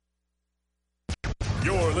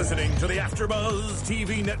You're listening to the AfterBuzz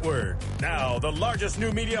TV Network, now the largest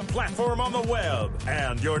new media platform on the web,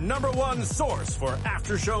 and your number one source for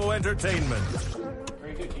after-show entertainment.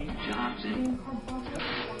 Very good, Gene. Johnson.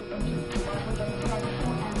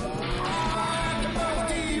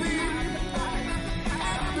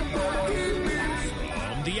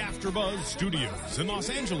 From the AfterBuzz Studios in Los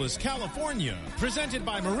Angeles, California, presented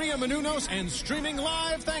by Maria Menounos and streaming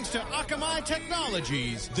live thanks to Akamai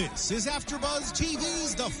Technologies. This is AfterBuzz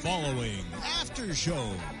TV's The Following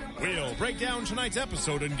AfterShow. We'll break down tonight's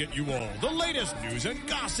episode and get you all the latest news and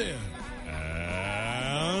gossip.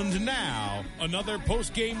 And now, another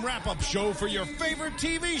post-game wrap-up show for your favorite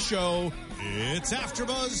TV show. It's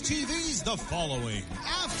AfterBuzz TV's The Following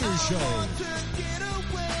AfterShow.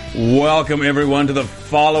 Welcome, everyone, to The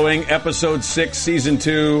Following, Episode 6, Season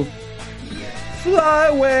 2, Fly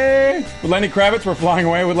Away. With Lenny Kravitz, we're flying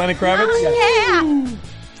away with Lenny Kravitz. Oh,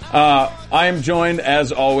 yeah. I am joined,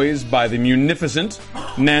 as always, by the munificent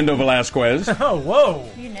Nando Velasquez. Oh, whoa.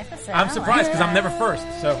 Munificent. I'm surprised because I'm never first,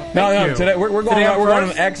 so thank No, you. today we're going Today I'm on an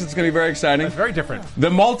first? X. It's going to be very exciting. That's very different. The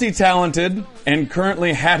multi-talented and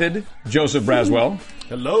currently hatted Joseph Braswell.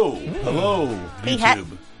 Hello. Hello,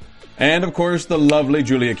 YouTube. And, of course, the lovely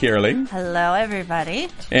Julia Kierley. Hello, everybody.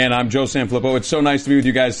 And I'm Joe Sanfilippo. It's so nice to be with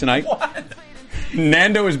you guys tonight. What?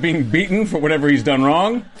 Nando is being beaten for whatever he's done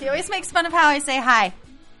wrong. He always makes fun of how I say hi.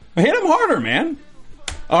 Hit him harder, man.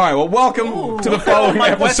 All right, well, welcome to the following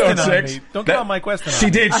Mike episode Weston on 6. me. Don't call Mike Weston on She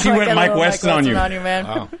me. did. She went Mike Weston on you. man.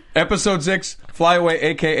 Wow. Episode 6, Fly Away,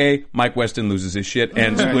 a.k.a. Mike Weston loses his shit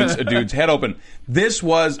and splits a dude's head open. This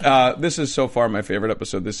is so far my favorite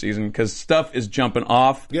episode this season because stuff is jumping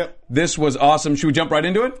off. Yep. This was awesome. Should we jump right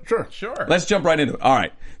into it? Sure. Let's jump right into it. All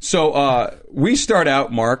right. So we start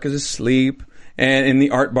out, Mark is asleep and in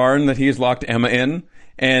the art barn that he has locked Emma in.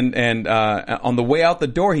 And on the way out the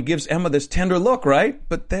door, he gives Emma this tender look, right?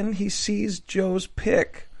 But then he sees Joe's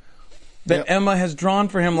pic that Emma has drawn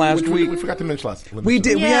for him last week. We forgot to mention last. We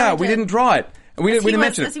did. Yeah, We didn't draw it. We didn't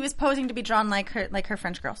mention Because it. he was posing to be drawn like her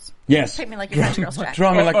French girls. Yes. Paint me like your French girls, Jack.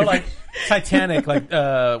 Draw me Or like, like Titanic, like,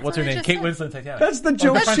 what's her name? just Kate said. Winslet, Titanic. That's the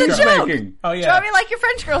joke That's she's the joke. making. Oh, yeah. Draw me like your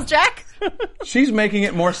French girls, Jack. She's making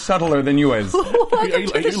it more subtler than you is. Are you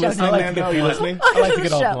listening, I like to Nando? get Are you blunt. listening? I like to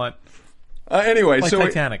get all Show. blunt. Anyway, Like so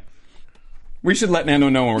Titanic. we should let Nando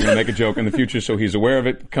know when we're going to make a joke in the future so he's aware of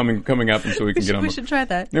it coming up and so we can get on. We should try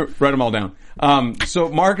that. No, write them all down. So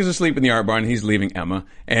Mark is asleep in the art barn. He's leaving Emma,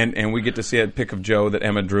 and we get to see a pic of Joe that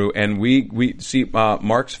Emma drew, and we see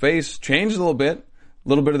Mark's face change a little bit. A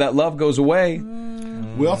little bit of that love goes away.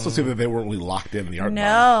 We also see that they weren't really locked in the art barn.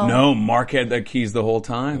 No. No, Mark had the keys the whole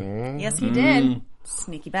time. Yes, he did.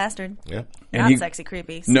 Sneaky bastard. Yeah. And Not he- sexy,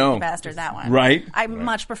 creepy. Sneaky No. bastard, that one. Right? I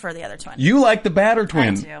much prefer the other twin. You like the Batter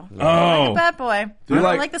twin. I do. Oh. I like a bad boy. I don't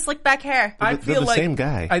like- like the slick back hair. I They're feel the like same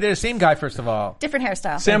guy. They're the same guy, first of all. Different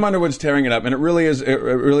hairstyle. Sam Underwood's tearing it up, and it really is.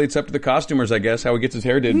 It's up to the costumers, I guess, how he gets his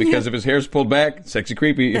hair did. Because if his hair's pulled back, sexy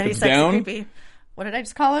creepy. Then If he's it's sexy, down, creepy. What did I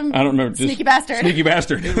just call him? I don't remember. Sneaky bastard. Sneaky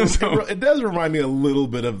bastard. So- It does remind me a little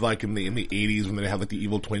bit of like in the 80s when they have like the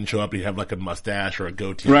evil twin show up. You have like a mustache or a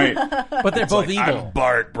goatee. right. But they're both evil. I'm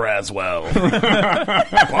Bart Braswell.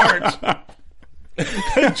 Bart.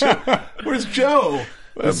 Where's Joe?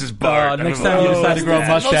 This is Bart. Next time you decide to grow a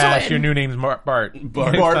mustache, twin. your new name's Bart. Bart Next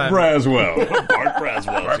Braswell. Bart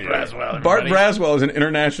Braswell. Bart Braswell is an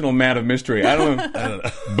international man of mystery. I don't know.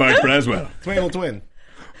 Bart Braswell. Twin.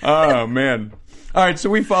 Oh man! All right, so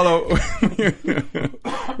we follow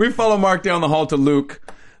Mark down the hall to Luke.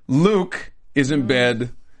 Luke is in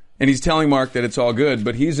bed, and he's telling Mark that it's all good,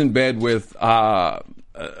 but he's in bed with a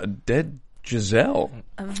dead Giselle.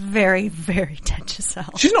 A very, very dead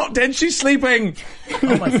Giselle. She's not dead. She's sleeping.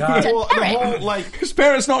 Oh my God. Well, the whole like His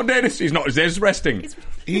parents not dead. He's not. He's dead. He's resting.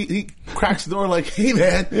 he cracks the door like, hey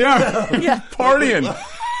man, Yeah, partying.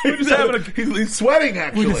 he's sweating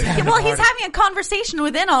actually. Well, he's having a conversation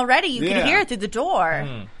within already. You Yeah. can hear it through the door.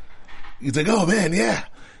 He's like, oh man, yeah,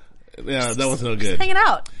 that was no good. Hanging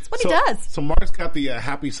out. That's what he does. So Mark's got the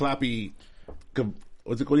happy slappy.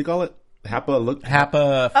 What do you call it? Hapaphobia.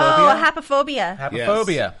 Hapaphobia.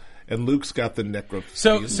 Hapaphobia. And Luke's got the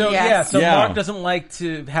necrophilia. So Yes. Yeah. Mark doesn't like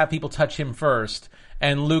to have people touch him first,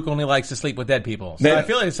 and Luke only likes to sleep with dead people. So That- I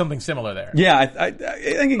feel like there's something similar there. Yeah, I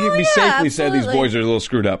think it can be yeah, safely said these absolutely. boys are a little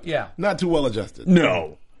screwed up. Yeah. Not too well adjusted.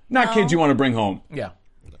 No, not kids you want to bring home. Yeah.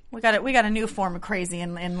 We got a new form of crazy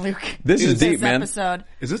in Luke. This is deep, man. Episode.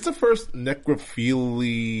 Is this the first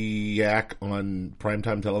necrophiliac on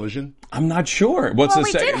primetime television? I'm not sure. What's Well,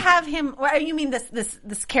 the we did have him. Well, you mean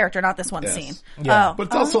this character, not this one Yes. scene? Yeah. Oh, But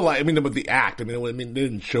it's also like, I mean, with the act, I mean, they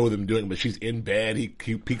didn't show them doing it, but she's in bed, he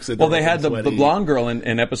peeks at Well, they had the blonde girl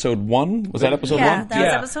in episode 1. Was that episode yeah, 1? that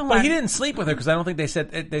was episode 1. But he didn't sleep with her because I don't think they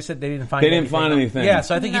said they didn't find. They didn't find anything. Yeah,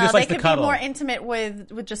 so I think he just likes they to could cuddle. be more intimate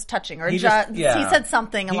with just touching, or He he just- said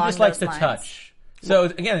something He along just likes those to lines. touch. So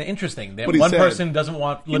again, interesting. That But he one said- person doesn't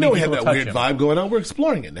want You living know, we had people to that touch weird him. vibe going on. We're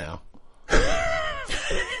exploring it now.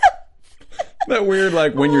 That weird,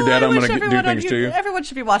 like, when you're dead, I'm going to do things to you. Everyone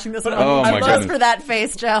should be watching this. Oh, my just goodness. for that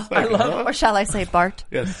face, Joe. Or shall I say Bart?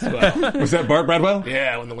 Yes. Well, Was that Bart Bradwell?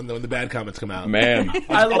 yeah, when the bad comments come out. Man. I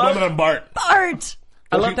I'll love blame it on Bart. Bart!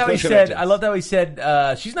 I loved how he Social said. connections. I loved how he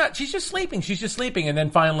said. She's just sleeping. She's just sleeping. And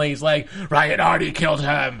then finally, he's like, Ryan Hardy killed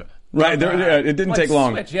him. Right, it didn't Like, take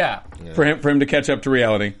long switch, yeah. for him to catch up to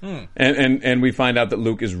reality, and we find out that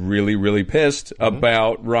Luke is really, really pissed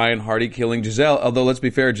about Ryan Hardy killing Giselle. Although let's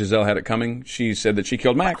be fair, Giselle had it coming. She said that she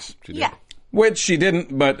killed Max, Yeah. which she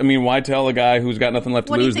didn't. But I mean, why tell a guy who's got nothing left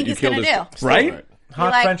to What do you lose think that you he's killed gonna his do? right? Hot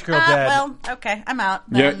You're like, French girl dead. Well, okay, I'm out.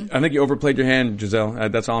 Yeah, Then. I think you overplayed your hand, Giselle.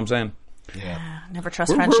 That's all I'm saying. Never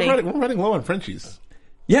trust We're Frenchie. running low on Frenchies.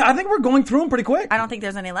 Yeah, I think we're going through them pretty quick. I don't think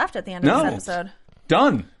there's any left at the end No. of this episode.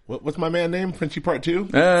 Done. What's my man name? Frenchie Part 2?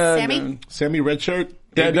 Sammy? Sammy Redshirt?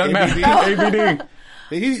 Yeah, it doesn't matter. ABD? ABD.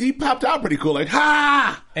 He popped out pretty cool, like,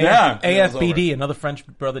 ha! Yeah. AFBD, another French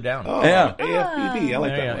brother down. Oh, Yeah. AFBD. I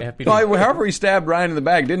like that Yeah, one. AFBD. Well, however he stabbed Ryan in the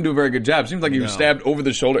back, didn't do a very good job. Seems like he was stabbed over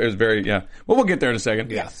the shoulder. It was very, yeah. Well, we'll get there in a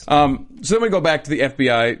second. Yes. So then we go back to the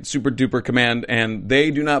FBI super duper command, and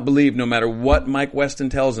they do not believe, no matter what Mike Weston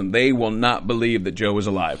tells them, they will not believe that Joe is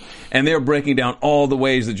alive. And they're breaking down all the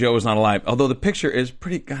ways that Joe is not alive. Although the picture is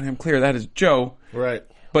pretty goddamn clear. That is Joe. Right.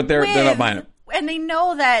 But they're not buying it. And they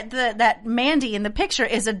know that that Mandy in the picture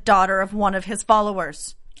is a daughter of one of his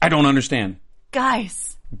followers. I don't understand.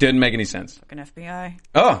 Guys. Didn't make any sense. Fucking FBI.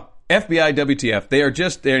 Oh, FBI WTF. They're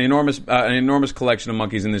an enormous collection of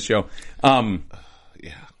monkeys in this show. Yeah.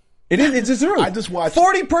 It's true. I just watched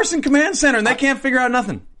 40-person command center, and they can't figure out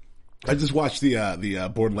nothing. I just watched the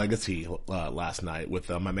Bourne Legacy last night with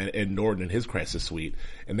my man Ed Norton and his Crisis Suite,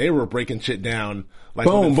 and they were breaking shit down like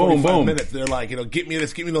Boom, within boom, 45 boom. minutes. They're like, get me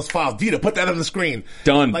those files. Dita, put that on the screen.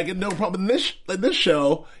 Done. Like, no problem. This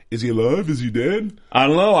show, is he alive? Is he dead? I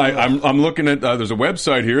don't know. I'm looking at there's a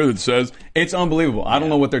website here that says it's unbelievable. I don't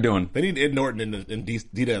know what they're doing. They need Ed Norton and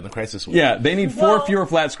Dita in the Crisis Suite. Yeah, they need 4 fewer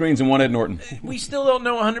flat screens and 1 Ed Norton. We still don't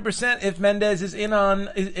know 100% if Mendez is in on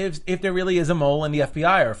if there really is a mole in the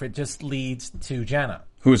FBI or if it just leads to Jana.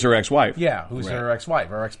 Who's her ex-wife? Yeah, who's her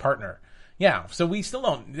ex-wife or ex-partner. Yeah, so we still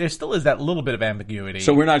don't. There still is that little bit of ambiguity.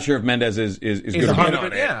 So we're not sure if Mendez is good or a bad.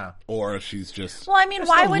 hundred- yeah. Or if she's just... Well, I mean, There's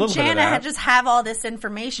why still a would little bit of Jana that. just have all this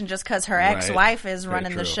information just because her ex-wife is Very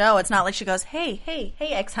running the true. show? It's not like she goes, hey,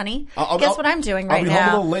 ex-honey, I'll- guess I'll- what I'm doing I'll right be home a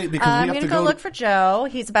now? little late because we I'm have going to to go go- look for Joe.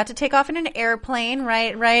 He's about to take off in an airplane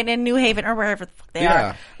right in New Haven or wherever the fuck they Yeah.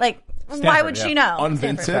 are. Like, why Stanford, would yeah. she know? on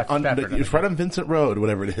Stanford. Vincent, Stafford, it's right on Vincent Road,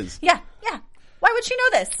 whatever it is. Yeah. Why would she know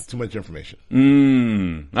this? Too much information.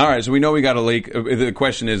 All right, so we know we got a leak. The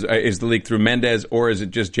question is the leak through Mendez or is it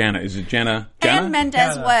just Jana? Is it Jana? And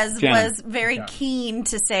Mendez was Jana. very keen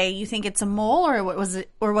to say, you think it's a mole or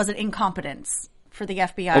was it incompetence for the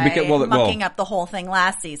FBI mucking up the whole thing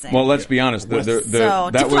last season? Well, let's be honest. So,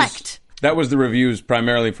 that deflect. That was the reviews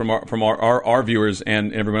primarily from our viewers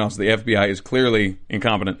and everyone else. The FBI is clearly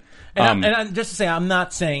incompetent. And just to say, I'm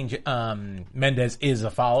not saying Mendez is a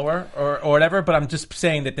follower or whatever, but I'm just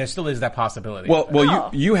saying that there still is that possibility. Well,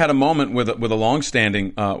 you had a moment with a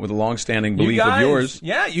long-standing belief of yours.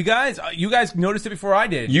 Yeah, you guys noticed it before I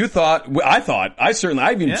did.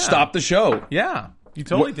 I even stopped the show. Yeah, you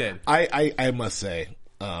totally did. I must say,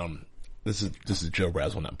 this is Joe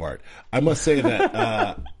Braswell, not Bart. I must say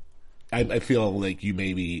that I feel like you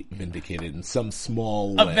may be vindicated in some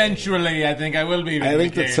small way. Eventually, I think I will be vindicated. I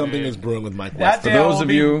think that something is brewing with Mike That Weston. day I those will of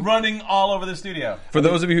be you- running all over the studio. For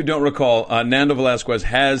those of you who don't recall, Nando Velasquez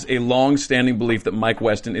has a long-standing belief that Mike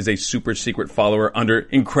Weston is a super secret follower under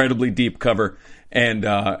incredibly deep cover, and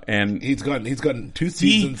He's gotten 2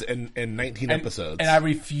 seasons and 19 episodes. And I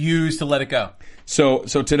refuse to let it go. So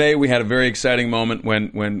today we had a very exciting moment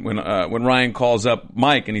when Ryan calls up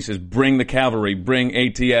Mike and he says, "Bring the cavalry, bring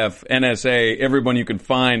ATF, NSA, everyone you can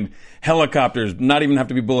find, helicopters, not even have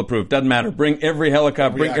to be bulletproof, doesn't matter. Bring every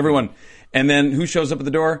helicopter, bring everyone." And then who shows up at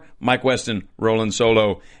the door? Mike Weston, rolling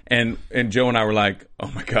solo, and Joe and I were like,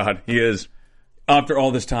 "Oh my God, he is." after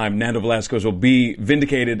all this time, Nando Velasquez will be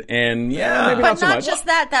vindicated, and maybe but not so much. Not just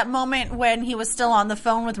that moment when he was still on the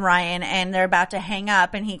phone with Ryan and they're about to hang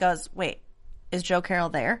up, and he goes, "Wait, is Joe Carroll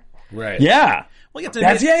there?" Right. Yeah. Well, you have to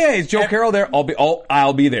admit, Is Joe Carroll there?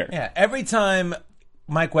 I'll be there. Yeah. Every time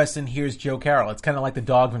Mike Weston hears Joe Carroll, it's kind of like the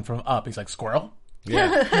dogman from Up. He's like, "Squirrel."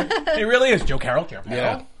 Yeah. It really is Joe Carroll.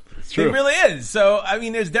 Yeah. It's true. It really is. So, I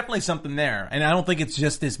mean, there's definitely something there. And I don't think it's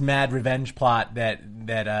just this mad revenge plot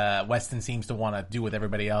that Weston seems to want to do with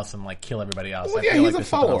everybody else and, like, kill everybody else. Well, he's a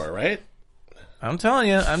follower, right? I'm telling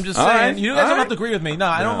you. I'm just saying. Right. You guys don't have to agree with me. No,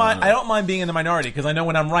 I don't mind. I don't mind being in the minority because I know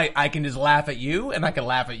when I'm right, I can just laugh at you, and I can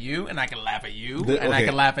laugh at you, and I can laugh at you, and I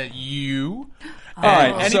can laugh at you. All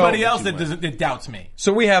right, anybody else that doubts me.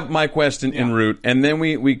 So we have Mike Weston en route, and then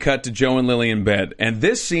we cut to Joe and Lily in bed. And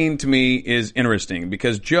this scene to me is interesting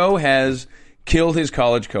because Joe has killed his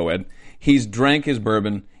college co-ed. He's drank his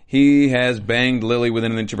bourbon. He has banged Lily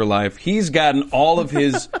within an inch of her life. He's gotten all of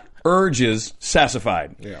his urges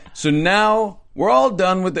satisfied. Yeah. So now we're all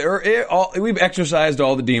done with we've exorcised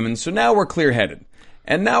all the demons. So now we're clear-headed.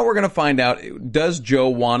 And now we're going to find out, does Joe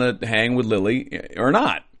want to hang with Lily or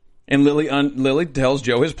not? And Lily tells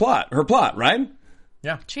Joe her plot, right?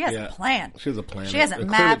 Yeah. She has a plan. She has a plan. She has it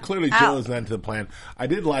mapped Clearly, out. Joe is not into the plan. I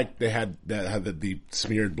did like they had the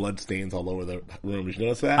smeared blood stains all over the room. Did you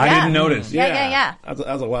notice that? I didn't notice. Yeah. That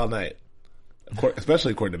was a wild night.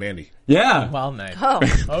 Especially according to Mandy. Yeah. Wild night.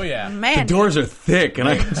 Oh yeah. Man. The doors are thick, and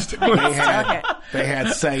I can still... They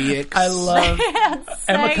had sex. I love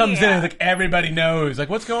Emma comes in and like everybody knows. Like,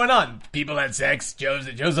 what's going on? People had sex.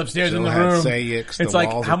 Joe's upstairs in the room. It's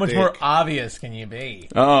like, how much more obvious can you be?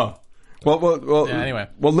 Oh. Well. Yeah, anyway.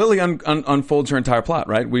 Well, Lily unfolds her entire plot,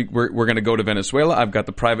 right? We're going to go to Venezuela. I've got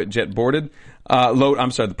the private jet boarded. We're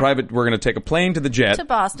going to take a plane to the jet. To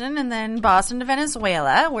Boston, and then Boston to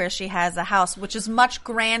Venezuela, where she has a house which is much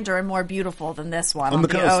grander and more beautiful than this one on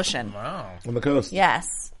the ocean. Wow. On the coast.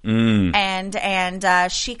 Yes.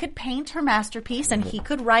 And she could paint her masterpiece, and he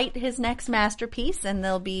could write his next masterpiece, and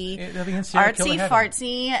they'll be artsy,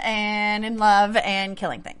 fartsy, and in love, and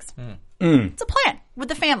killing things. It's a plan with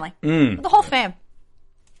the family, with the whole fam.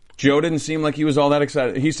 Joe didn't seem like he was all that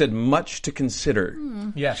excited. He said, much to consider.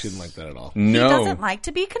 Yes. She didn't like that at all. No. He doesn't like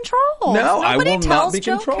to be controlled. No, I will not be controlled. Nobody tells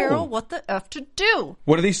Joe Carroll what the F to do.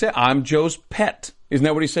 What did he say? I'm Joe's pet. Isn't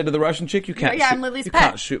that what he said to the Russian chick? You can't. Yeah, I'm Lily's you pet.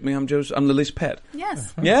 Can't shoot me. I'm Lily's pet.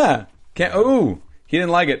 Yes. Yeah. Can't. Ooh. He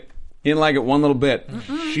didn't like it. He didn't like it one little bit.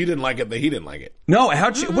 She didn't like it, but he didn't like it. No,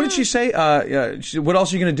 what did she say? What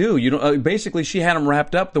else are you going to do? You know, basically, she had him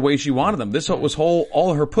wrapped up the way she wanted them. This was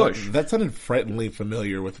all her push. That sounded frighteningly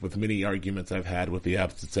familiar with many arguments I've had with the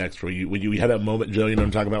opposite sex. When you have that moment, Joe, you know what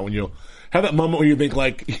I'm talking about, when you have that moment where you think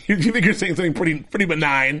like you think you're saying something pretty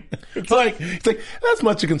benign. It's like that's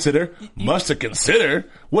much to consider. Much to consider.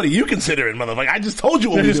 What are you considering, motherfucker? I just told you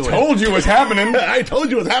what we doing. Told you what's happening. I told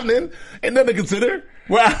you what's happening, and then to consider.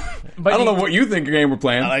 Well, I don't know what you think game we're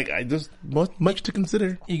playing. I just much to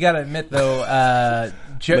consider. You got to admit, though,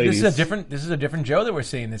 Joe, this is a different Joe that we're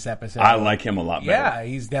seeing this episode. I like him a lot better. Yeah,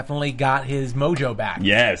 he's definitely got his mojo back.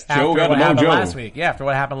 Yes, Joe got the mojo last week. Yeah, after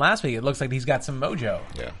what happened last week, it looks like he's got some mojo.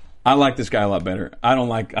 Yeah, I like this guy a lot better. I don't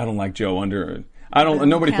like Joe under.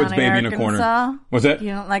 Nobody puts baby in a corner. What's that?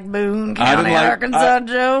 You don't like Boone County, Arkansas,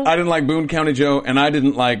 Joe? I didn't like Boone County Joe, and I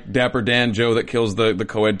didn't like Dapper Dan Joe that kills the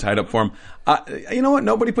co-ed tied up for him. You know what?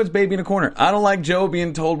 Nobody puts baby in a corner. I don't like Joe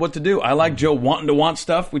being told what to do. I like Joe wanting to want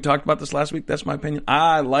stuff. We talked about this last week. That's my opinion.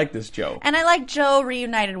 I like this Joe. And I like Joe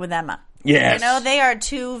reunited with Emma. Yes. You know, they are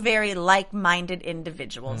two very like-minded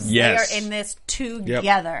indivials. Yes. They are in this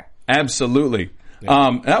together. Absolutely.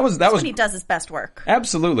 Yep. That's when he does his best work.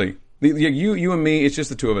 Absolutely. You and me, it's just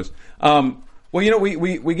the two of us. Well, you know,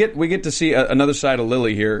 we get to see another side of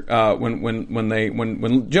Lily here.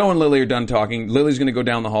 When Joe and Lily are done talking, Lily's going to go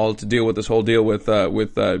down the hall to deal with this whole deal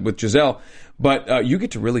with Giselle. But you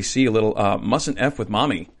get to really see a little mustn't F with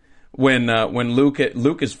mommy when Luke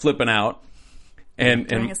is flipping out and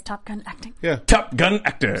doing his Top Gun acting. Yeah, Top Gun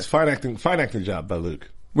actor. It's fine acting job by Luke.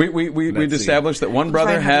 We've established that one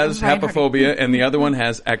brother has hapophobia and the other one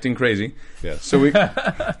has acting crazy. Yes. So we a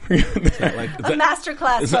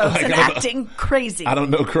masterclass, folks, in acting crazy. I don't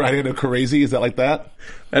know. I didn't know crazy. Is that like that?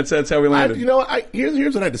 That's how we landed.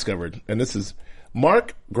 Here's what I discovered, and this is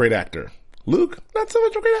Mark, great actor. Luke, not so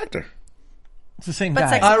much a great actor. It's the same But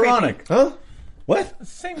guy. Ironic, huh? What? It's the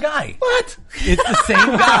same guy. What? It's the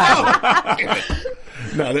same guy.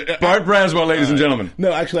 No, Bart Braswell, ladies and gentlemen.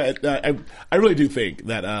 No, actually, I really do think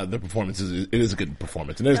that the performance is a good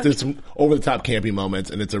performance, and there's some over the top campy moments,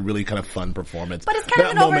 and it's a really kind of fun performance. But it's kind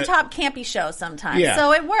of an over the top campy show sometimes,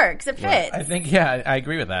 so it works. It fits. I think, I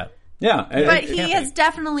agree with that. Yeah. But he has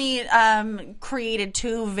definitely created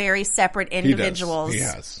two very separate individuals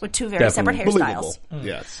with two very separate hairstyles.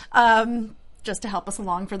 Yes. Just to help us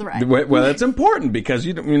along for the ride. Well, that's important because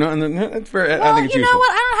and it's very. Well, I think it's useful.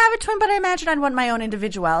 what? I don't have a twin, but I imagine I'd want my own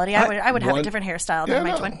individuality. I would have a different hairstyle than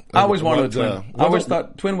my twin. I always wanted a twin. I always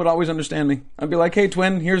thought twin would always understand me. I'd be like, "Hey,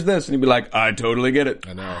 twin, here's this," and he'd be like, "I totally get it."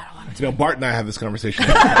 I know. Bart and I have this conversation.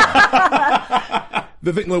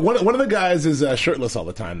 The thing, one of the guys is shirtless all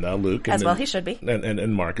the time, though. Luke, he should be,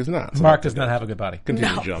 and Mark is not. So Mark does not have a good body.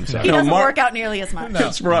 Continue, Joe. I'm sorry. He doesn't work out nearly as much. No,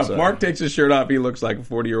 it's rough. Mark takes his shirt off. He looks like a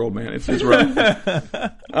 40-year-old man. It's rough.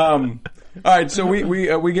 All right, so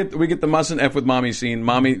we get the mustn't F with mommy scene.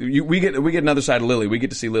 We get another side of Lily. We get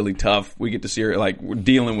to see Lily tough. We get to see her like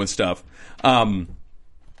dealing with stuff. And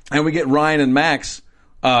we get Ryan and Max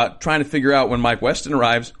trying to figure out when Mike Weston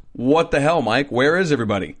arrives. What the hell, Mike? Where is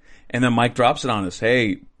everybody? And then Mike drops it on us.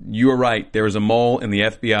 Hey, you were right. There was a mole in the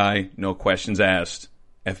FBI. No questions asked.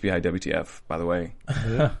 FBI WTF, by the way.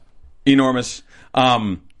 Enormous.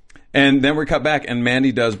 And then we cut back, and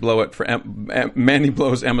Mandy does blow it for Mandy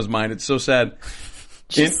blows Emma's mind. It's so sad.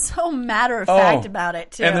 She's so matter of fact about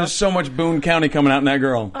it too. And there's so much Boone County coming out in that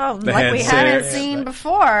girl. Oh, like we haven't seen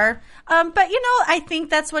before. But I think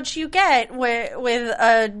that's what you get with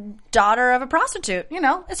a daughter of a prostitute.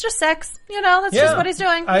 It's just sex. That's just what he's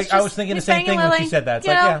doing. I was thinking the same thing when she said that.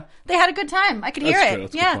 It's they had a good time. I could hear it.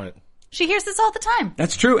 That's a good point. She hears this all the time.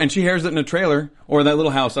 That's true, and she hears it in a trailer or that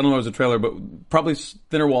little house. I don't know if it was a trailer, but probably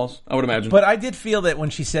thinner walls, I would imagine. But I did feel that when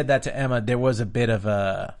she said that to Emma, there was a bit of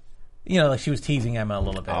a, like she was teasing Emma a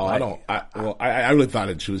little bit. Oh, I really thought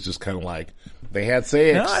it. She was just kind of like, they had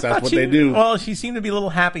sex. No, that's what they do. Well, she seemed to be a little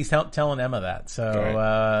happy telling Emma that. So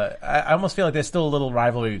I almost feel like there's still a little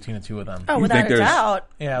rivalry between the two of them. Oh, without a doubt.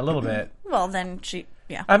 Yeah, a little bit. Well, then she.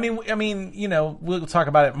 Yeah. I mean, we'll talk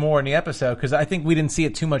about it more in the episode because I think we didn't see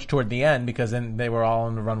it too much toward the end because then they were all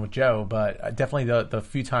on the run with Joe. But definitely the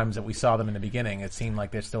few times that we saw them in the beginning, it seemed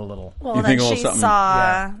like there's still a little. Well, then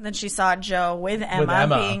she saw Joe with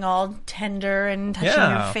Emma being all tender and touching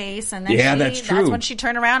her face, and then that's true. That's when she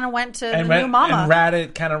turned around and went to the new mama and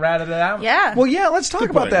ratted it out. Yeah. Well, yeah. Let's talk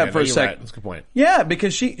about that for a second. Right. That's a good point. Yeah,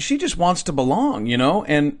 because she just wants to belong,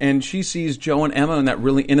 and she sees Joe and Emma in that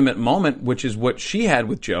really intimate moment, which is what she had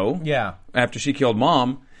with Joe. Yeah. After she killed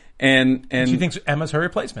Mom. And she thinks Emma's her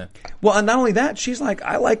replacement. Well, and not only that, she's like,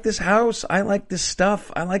 I like this house. I like this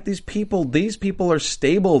stuff. I like these people. These people are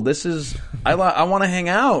stable. This is, I want to hang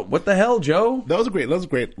out. What the hell, Joe? That was a great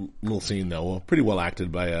little scene, though. Pretty well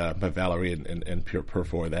acted by Valerie and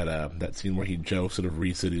Purfor. That scene where Joe sort of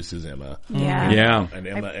re-seduces Emma. Yeah. And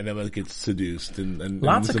Emma gets seduced. And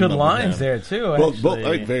lots of good lines there too. Both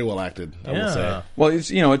very well acted. I will say. Well,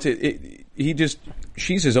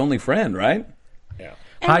 she's his only friend, right? Yeah.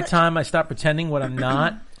 High time I stop pretending what I'm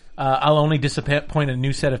not. I'll only disappoint a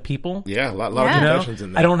new set of people. Yeah, a lot of confessions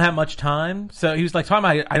in there. I don't have much time. So he was like talking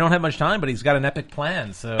about, I don't have much time, but he's got an epic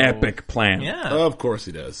plan. So epic plan. Yeah. Of course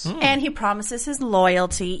he does. And he promises his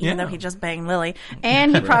loyalty, even though he just banged Lily.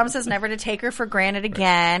 And he promises never to take her for granted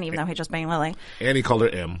again, even though he just banged Lily. And he called her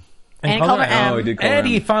M. And he called her M. Oh, he did call her M.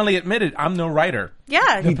 He finally admitted, I'm no writer.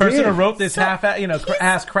 Yeah, the person who wrote this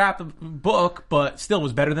ass crap book, but still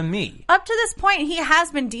was better than me. Up to this point, he has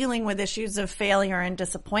been dealing with issues of failure and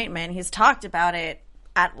disappointment. He's talked about it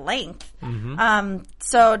at length. Mm-hmm.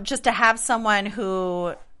 So just to have someone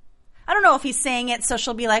who, I don't know if he's saying it so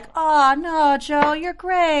she'll be like, "Oh no, Joe, you're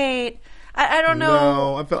great." I don't know.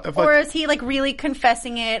 No, I felt or is he like really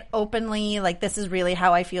confessing it openly? Like, this is really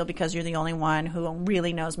how I feel because you're the only one who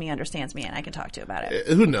really knows me, understands me, and I can talk to about it.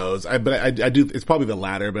 Who knows? But I do. It's probably the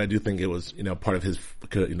latter. But I do think it was part of his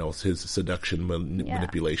his seduction,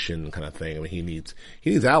 manipulation kind of thing. I mean, he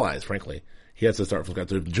needs allies. Frankly, he has to start from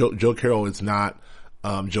scratch. Joe Carroll is not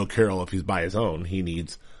Joe Carroll if he's by his own. He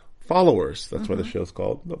needs followers. That's why the show's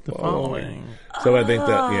called The Following. So I think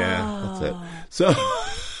that's it. So.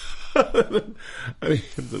 I mean,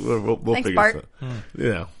 we'll Thanks, figure Bart.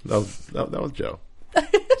 this out. That was Joe.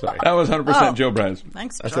 Sorry. That was 100% Joe Braz.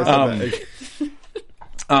 Thanks, Joe.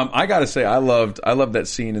 I gotta say, I loved that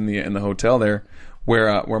scene in the hotel there,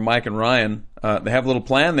 where Mike and Ryan they have a little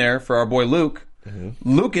plan there for our boy Luke. Mm-hmm.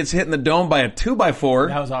 Luke gets hit in the dome by a 2x4.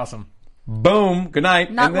 That was awesome. Boom. Good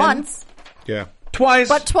night. Not once. Yeah. Twice.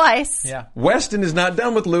 But twice. Yeah. Weston is not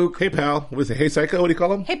done with Luke. Hey pal. What is it? Hey psycho. What do you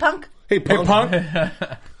call him? Hey punk. Hey punk. Hey punk.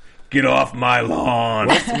 Get off my lawn.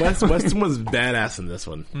 Weston was badass in this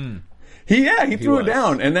one. He threw it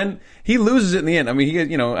down, and then he loses it in the end. I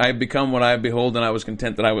mean, I have become what I have behold, and I was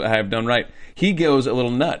content that I have done right. He goes a little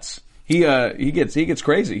nuts. he gets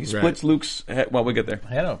crazy. He splits Luke's head. Well, we get there.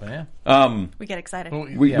 Head open, yeah. We get excited.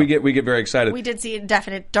 We get very excited. We did see a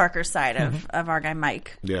definite darker side of our guy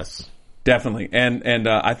Mike. Yes. Definitely, and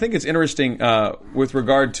I think it's interesting with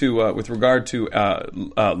regard to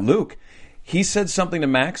Luke. He said something to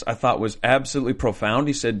Max I thought was absolutely profound.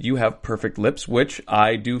 He said, "You have perfect lips," which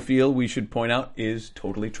I do feel we should point out is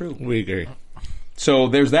totally true. We agree. So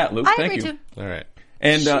there's that, Luke. I Thank agree you. too. All right.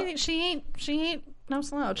 And she ain't no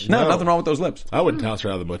slouch. no, nothing wrong with those lips. I wouldn't toss her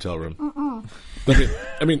out of the motel room.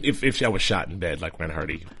 I mean, if I was shot in bed like Ren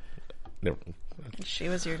Hardy. Never. She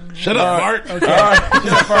was your... Shut up, Bart. Okay.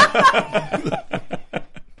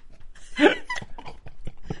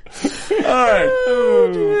 All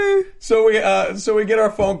right. So we get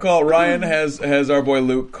our phone call. Ryan has our boy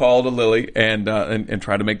Luke call to Lily and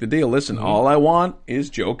try to make the deal. Listen, all I want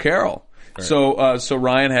is Joe Carroll. Right. So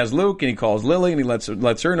Ryan has Luke and he calls Lily and he lets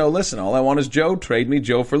her know. Listen, all I want is Joe. Trade me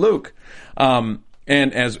Joe for Luke.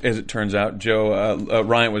 And as it turns out,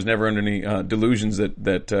 Ryan was never under any delusions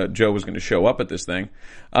that Joe was going to show up at this thing.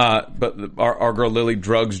 But our girl Lily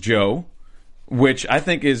drugs Joe, which I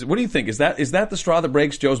think is. What do you think? Is that the straw that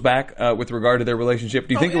breaks Joe's back with regard to their relationship?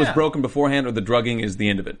 Do you think it was broken beforehand, or the drugging is the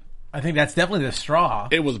end of it? I think that's definitely the straw.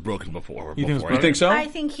 It was broken before. You think so? I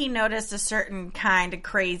think he noticed a certain kind of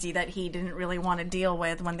crazy that he didn't really want to deal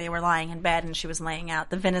with when they were lying in bed and she was laying out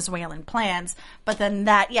the Venezuelan plans. But then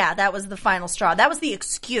that was the final straw. That was the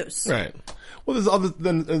excuse. Right. Well, there's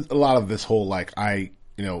a lot of this whole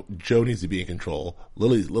Joe needs to be in control.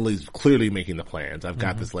 Lily's clearly making the plans. I've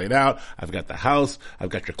got this laid out. I've got the house. I've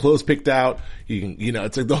got your clothes picked out.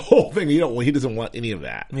 It's like the whole thing. He doesn't want any of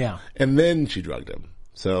that. Yeah. And then she drugged him.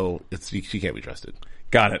 So she can't be trusted.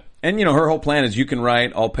 Got it. And her whole plan is you can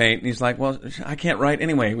write, I'll paint. And he's like, well, I can't write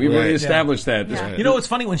anyway. We already established that. Yeah. You know what's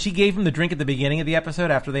funny? When she gave him the drink at the beginning of the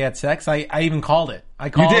episode after they had sex, I even called it. I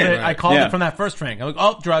called it from that first drink. I'm like,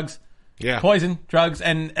 oh, drugs. Yeah. Poison, drugs,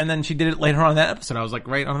 and then she did it later on in that episode. I was like,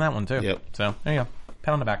 right on that one too. Yep. So there you go.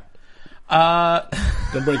 Pat on the back.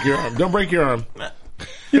 Don't break your arm. Don't break your arm.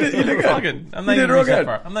 You did good. I'm not going to reach that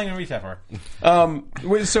far. I'm not going to reach that far.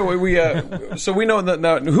 So we know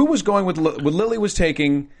that who was going with Lily was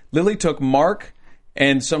taking. Lily took Mark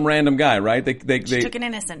and some random guy, right? They took an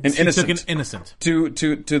innocent. She took an innocent to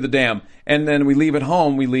the dam, and then we leave at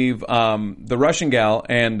home. We leave the Russian gal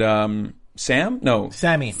and Sam. No,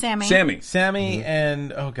 Sammy,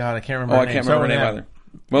 and oh god, I can't remember. I can't remember her name either.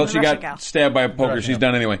 Well, she got stabbed by a poker. She's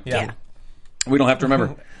done anyway. Yeah. We don't have to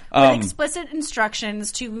remember. Explicit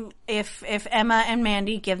instructions to if Emma and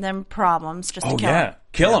Mandy give them problems, just to kill them.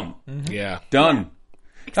 Kill them. Mm-hmm. Yeah. Done.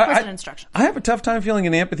 Explicit instructions. I have a tough time feeling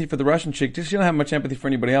any empathy for the Russian chick. She don't have much empathy for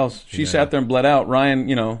anybody else. She sat there and bled out. Ryan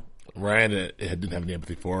didn't have any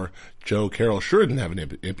empathy for her. Joe Carroll sure didn't have any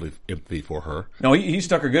empathy for her. No, he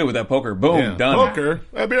stuck her good with that poker. Boom, done. Poker?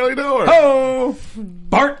 I barely know her. Oh!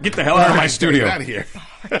 Bart, get the hell out of my studio. Get out of here.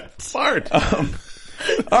 Bart.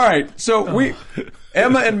 All right, so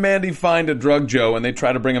Emma and Mandy find a drug Joe and they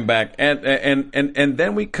try to bring him back, and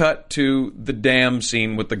then we cut to the dam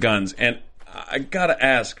scene with the guns, and I gotta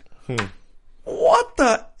ask, what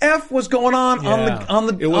the F was going on on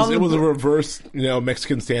the? It was a reverse,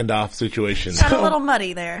 Mexican standoff situation. Got a little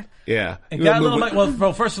muddy there. Yeah, it got a little muddy.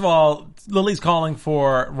 Well, first of all, Lily's calling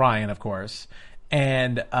for Ryan, of course.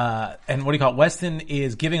 And what do you call it? Weston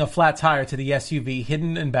is giving a flat tire to the SUV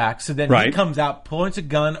hidden in back. So then he comes out, points a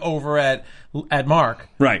gun over at Mark.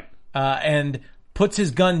 Right. And puts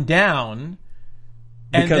his gun down.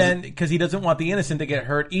 And then, because he doesn't want the innocent to get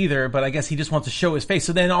hurt either, but I guess he just wants to show his face.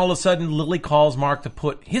 So then all of a sudden, Lily calls Mark to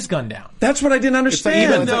put his gun down. That's what I didn't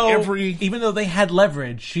understand. Even though they had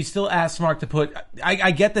leverage, she still asked Mark to put...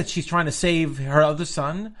 I get that she's trying to save her other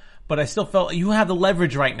son, but I still felt you have the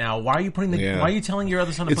leverage right now. Why are you putting why are you telling your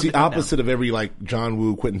other son to put the gun down? It's the opposite of every John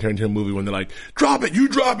Woo, Quentin Tarantino movie when they're like, drop it, you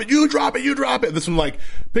drop it, you drop it, you drop it. This one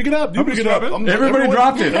pick it up, you pick it up. Everybody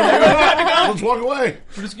dropped it. Let's walk away.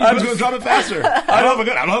 I'm just going to drop it faster. I don't have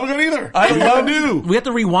a gun either. We have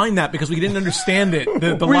to rewind that because we didn't understand it.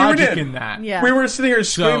 The logic in that. Yeah. We were sitting here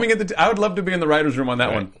screaming at I would love to be in the writer's room on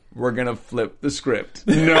that one. We're going to flip the script.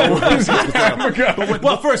 No.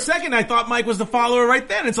 Well, for a second, I thought Mike was the follower right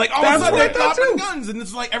then. It's like, all of a sudden they're dropping guns. And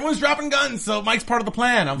it's like, everyone's dropping guns, so Mike's part of the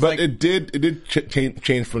plan. It did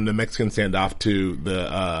change from the Mexican standoff to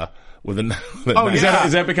the,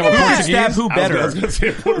 does that become a Portuguese? Stab who better? I was going to say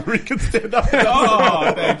a Puerto Rican standoff.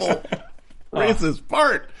 Oh, thanks. Racist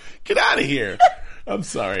Bart. Get out of here. I'm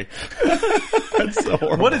sorry. That's so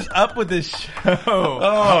horrible. What is up with this show?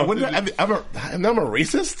 I'm a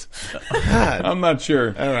racist? God. I'm not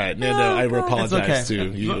sure. All right. No, I apologize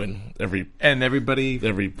to you and every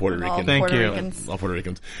Puerto Rican. Thank you. All Puerto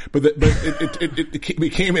Ricans. But it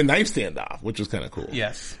became a knife standoff, which was kind of cool.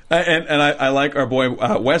 Yes. And I like our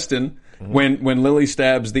boy Weston. When Lily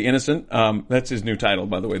stabs the innocent, that's his new title,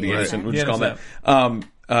 by the way, the innocent. We'll just call him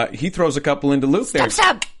that. He throws a couple into Luke there.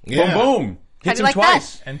 Stab. Boom, boom. Hits him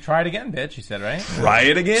twice. That? And try it again, bitch, you said, right? Try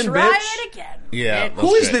it again, bitch. Try it again. Yeah.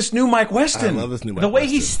 Who is this new Mike Weston? I love this new Mike The way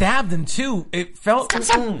Weston. he stabbed him, too, it felt...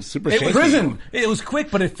 Super it shaky. was prison. It was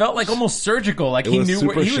quick, but it felt like almost surgical. Like he knew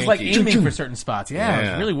where, he was like aiming for certain spots. Yeah,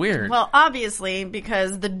 it was really weird. Well, obviously,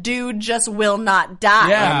 because the dude just will not die.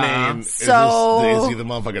 Yeah. I mean, is is he the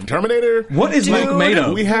motherfucking Terminator? What is Luke made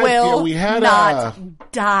of? We had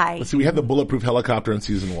not die. Let's see, we had the bulletproof helicopter in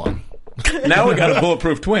season 1. Now we got a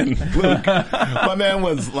bulletproof twin. Luke, my man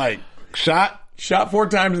was like shot 4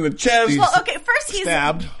 times in the chest. Well, okay, first he's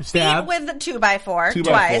stabbed beat with a 2x4 2x4,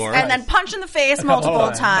 twice, and then punched in the face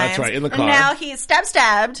multiple times. That's right, in the car. And now he's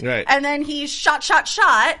stabbed, right. And then he's shot,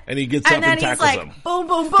 and he gets up and tackles he's like, him. boom,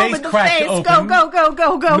 boom, boom, Face in the cracked face. open. Go.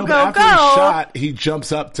 After he's shot, he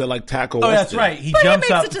jumps up to like tackle Weston. That's right. He But jumps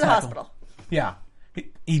he makes up it to the hospital. Yeah.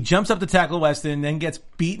 He jumps up to tackle Weston, then gets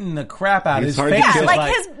beaten the crap out of his It's hard to face. kill. Yeah,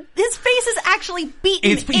 like his face is actually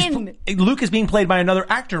beaten in. Luke is being played by another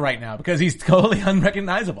actor right now because he's totally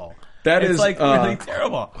unrecognizable. That it's is like really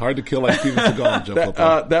terrible. Hard to kill like Steven Seagal. Joe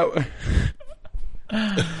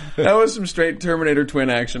that was some straight Terminator twin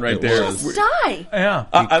action right there. Just die.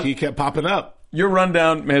 Yeah. He kept popping up. Your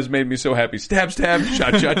rundown has made me so happy. Stab,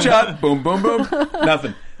 shot, boom, boom, boom.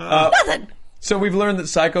 Nothing. Nothing. So we've learned that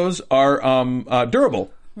psychos are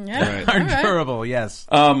durable. Yeah. Are durable, yes.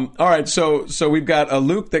 All right, so we've got a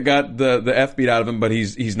Luke that got the F beat out of him, but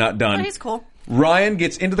he's not done. But he's cool. Ryan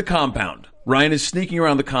gets into the compound. Ryan is sneaking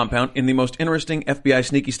around the compound in the most interesting FBI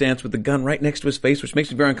sneaky stance with the gun right next to his face, which makes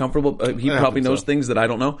me very uncomfortable. He probably knows things that I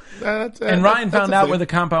don't know. And Ryan found out where the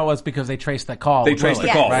compound was because they traced that call. They traced the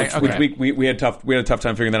call, right? which we had a tough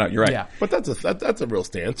time figuring that out. You're right. Yeah. But that's a real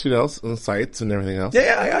stance, sights and everything else.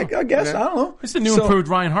 Yeah, I guess. I don't know. It's the new improved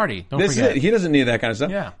Ryan Hardy. Don't this forget. Is it. He doesn't need that kind of stuff.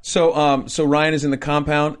 Yeah. So Ryan is in the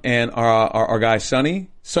compound, and our guy Sammy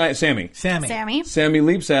leaps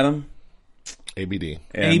at him. ABD.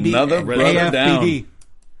 Another brother down.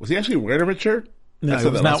 Was he actually wearing a red shirt? No, it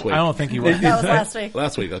was not. I don't think he was. That was last week.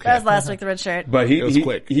 Last week, okay. That was last week, the red shirt. But it was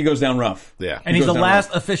quick. He goes down rough. Yeah. And he's the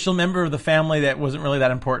last official member of the family that wasn't really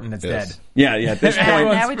that important that's dead. Yeah, at this point.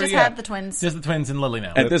 Now we just have the twins. Just the twins and Lily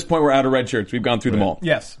now. At this point, we're out of red shirts. We've gone through them all.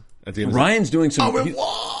 Yes. Ryan's doing some...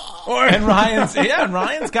 And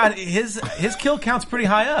Ryan's got his kill count's pretty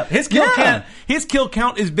high up. His kill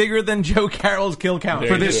count is bigger than Joe Carroll's kill count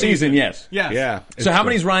for this season. Yes. Yeah. So how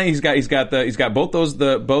many's Ryan? He's got both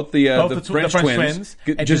the French twins.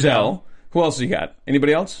 Giselle. Who else has he got?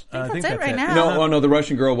 Anybody else? I think that's it right now. No, the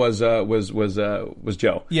Russian girl was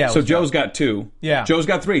Joe. Yeah. So Joe's got 2. Yeah. Joe's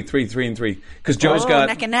got 3 and 3. Because Joe's got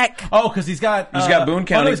neck and neck. Oh, because he's got Boone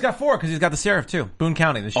County. Oh, no, he's got 4 because he's got the sheriff too. Boone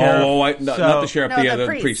County, the sheriff. Not the sheriff.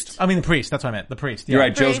 The priest. I mean the priest. That's what I meant. The priest. Yeah. You're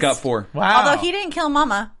right. Joe's got 4. Wow. Although he didn't kill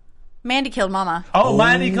Mama. Mandy killed Mama. Oh,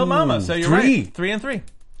 Mandy killed Mama. So you're 3. right. 3 and 3.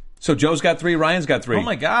 So Joe's got 3, Ryan's got 3. Oh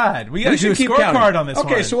my God, we got to do a scorecard on this one.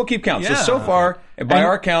 Okay, so we'll keep count. So far, by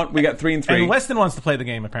our count, we got 3 and 3. And Weston wants to play the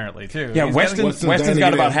game apparently too. Yeah, Weston's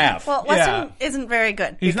got about half. Well, Weston isn't very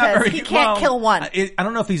good. He's not very. He can't kill one. I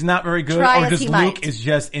don't know if he's not very good Try or just Luke might. is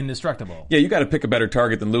just indestructible. Yeah, you got to pick a better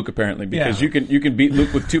target than Luke apparently because you can beat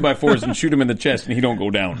Luke with 2x4s and shoot him in the chest and he don't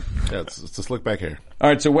go down. Yeah, it's a slick back hair.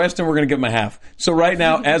 All right, so Weston, we're going to give him a half. So right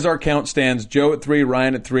now, as our count stands, Joe at 3,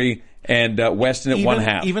 Ryan at 3. And Weston at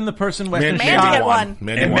 1/2. Even the person Weston Mandy shot at 1.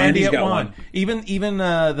 Mandy at 1. Even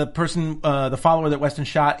the person the follower that Weston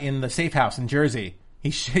shot in the safe house in Jersey. He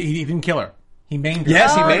didn't kill her. He maimed her.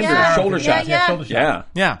 Yes, he maimed her. Shoulder shot. Yeah. Shoulder shot.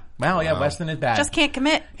 Yeah. Wow. Yeah. Weston is bad. Just can't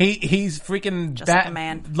commit. He's freaking just like a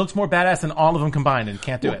man. Looks more badass than all of them combined and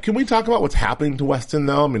can't do it. Can we talk about what's happening to Weston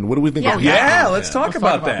though? I mean, what do we think? Yeah, let's talk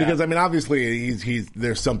about that. Because I mean, obviously,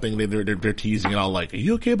 there's something they're teasing and all like, "Are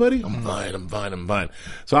you okay, buddy?" I'm fine.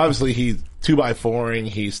 So obviously, he's 2x4ing,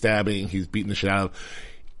 he's stabbing, he's beating the shit out of.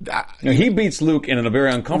 He beats Luke in a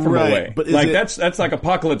very uncomfortable way. But that's like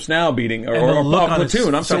Apocalypse Now beating or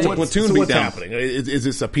Platoon. I'm sorry, Platoon beat what's down. happening? Is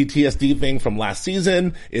this a PTSD thing from last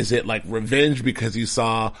season? Is it like revenge because you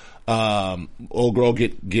saw old girl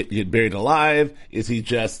get buried alive? Is he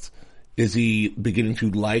beginning to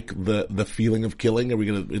like the feeling of killing? Are we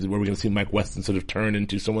gonna see Mike Weston sort of turn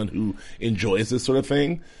into someone who enjoys this sort of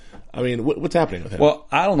thing? I mean, what's happening with him? Well,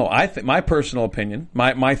 I don't know. I think my personal opinion,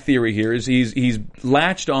 my theory here is he's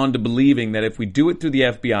latched on to believing that if we do it through the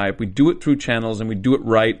FBI, if we do it through channels and we do it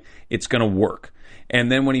right, it's going to work. And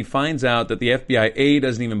then when he finds out that the FBI, A,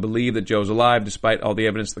 doesn't even believe that Joe's alive despite all the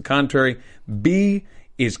evidence to the contrary, B,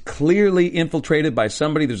 is clearly infiltrated by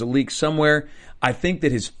somebody, there's a leak somewhere, I think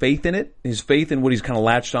that his faith in it, his faith in what he's kind of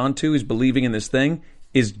latched onto, his believing in this thing,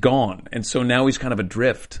 is gone. And so now he's kind of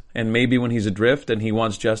adrift. And maybe when he's adrift and he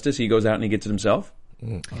wants justice, he goes out and he gets it himself.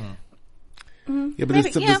 Yeah, but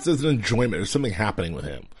there's an enjoyment. There's something happening with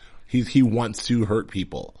him. He wants to hurt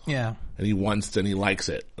people. Yeah. And he likes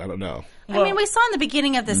it. I don't know. I mean, we saw in the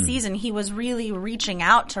beginning of the season, he was really reaching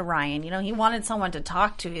out to Ryan. You know, he wanted someone to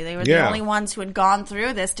talk to. They were the only ones who had gone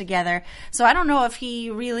through this together. So I don't know if he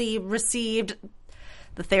really received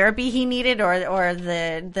the therapy he needed or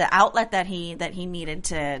the outlet that he needed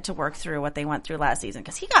to work through what they went through last season.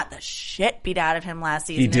 Because he got the shit beat out of him last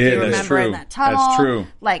season. He did. If you remember in that tunnel. That's true.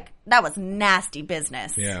 Like, that was nasty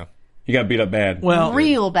business. Yeah. He got beat up bad. Well,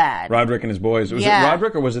 real bad. Roderick and his boys. Was it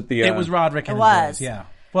Roderick or was it the... It was Roderick and his boys, yeah.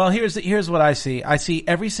 Well, here's what I see. I see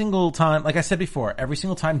every single time, like I said before, every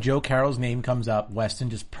single time Joe Carroll's name comes up, Weston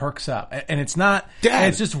just perks up. And it's not... Dad! And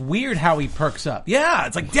it's just weird how he perks up. Yeah,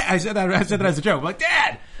 it's like, Dad. I said that as a joke. I'm like,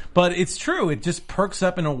 Dad! But it's true. It just perks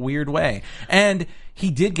up in a weird way. And he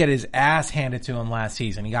did get his ass handed to him last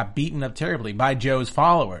season. He got beaten up terribly by Joe's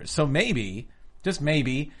followers. So maybe, just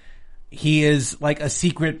maybe, he is like a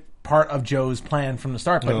secret part of Joe's plan from the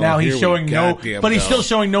start, but now he's showing he's still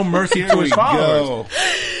showing no mercy to his followers.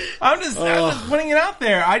 I'm just putting it out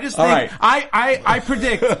there. I just think I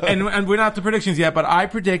predict, and we're not the predictions yet, but I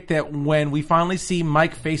predict that when we finally see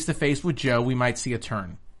Mike face to face with Joe, we might see a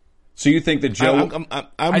turn. So you think that Joe?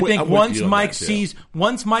 I think once Mike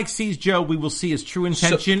sees Joe, we will see his true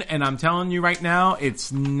intention. And I'm telling you right now,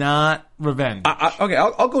 it's not revenge. Okay,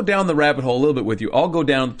 I'll go down the rabbit hole a little bit with you. I'll go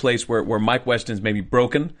down the place where Mike Weston's maybe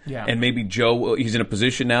broken, and maybe Joe. He's in a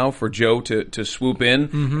position now for Joe to swoop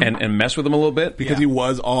in and mess with him a little bit because he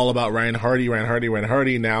was all about Ryan Hardy.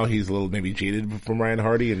 Now he's a little maybe jaded from Ryan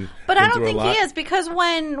Hardy, but I don't think he is because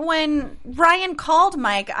when Ryan called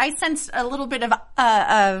Mike, I sensed a little bit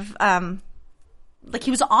of like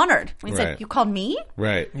he was honored when he said, "You called me?"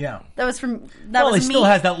 Right. Yeah. That was from. He still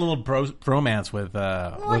has that little bromance with.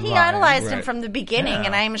 With he Ryan. idolized him from the beginning,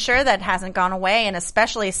 and I'm sure that hasn't gone away. And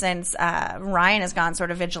especially since Ryan has gone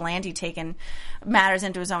sort of vigilante, taking matters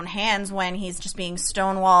into his own hands when he's just being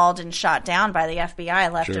stonewalled and shot down by the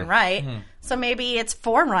FBI left and right. Mm-hmm. So maybe it's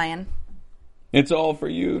for Ryan. It's all for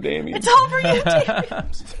you, Damien. It's all for you, Damien.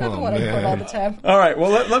 That's what I put all the time. All right.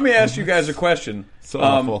 Well, let me ask you guys a question. So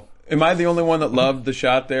awful. Am I the only one that loved the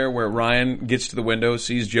shot there where Ryan gets to the window,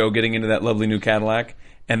 sees Joe getting into that lovely new Cadillac,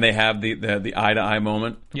 and they have the eye-to-eye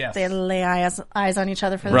moment? Yes. They lay eyes on each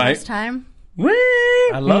other for the first time.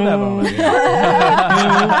 I love that moment.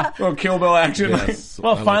 Well, Kill Bill action. Yes.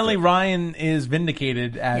 Well, finally, Ryan is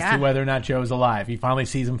vindicated as to whether or not Joe's alive. He finally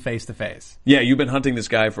sees him face to face. Yeah, you've been hunting this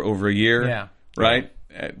guy for over a year. Yeah. Right?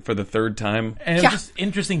 For the third time. And it was just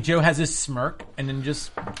interesting. Joe has this smirk and then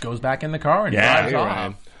just goes back in the car and drives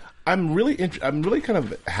off. I'm really kind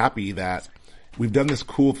of happy that we've done this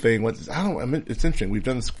cool thing. It's interesting. We've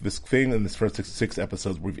done this thing in this first six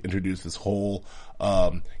episodes. We've introduced this whole,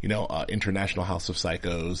 international House of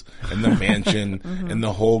Psychos and the mansion and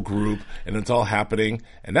the whole group, and it's all happening.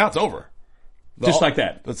 And now it's over. Like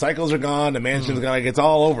that. The cycles are gone. The mansion's gone. Like, it's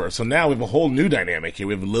all over. So now we have a whole new dynamic here.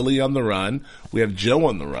 We have Lily on the run. We have Joe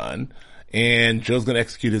on the run, and Joe's going to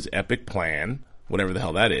execute his epic plan, whatever the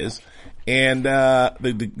hell that is. And I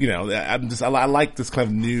like this kind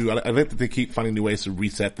of new. I like that they keep finding new ways to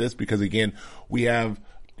reset this because again, we have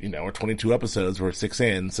we're 22 episodes, we're 6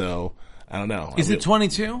 in, so I don't know. Is it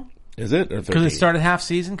 22? Is it? Because it started half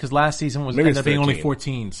season. Because last season ended up being only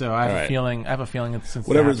 14. So I have a feeling. it's since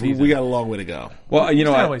whatever. We got a long way to go. Well,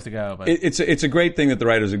 a ways to go. But it's a great thing that the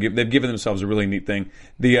writers they've given themselves a really neat thing.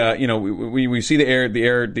 We see the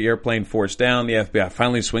airplane force down. The FBI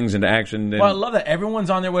finally swings into action. Well, I love that everyone's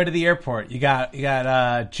on their way to the airport. You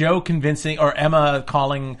got Joe convincing or Emma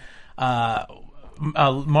calling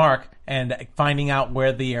Mark and finding out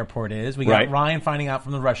where the airport is. We got Ryan finding out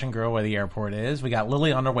from the Russian girl where the airport is. We got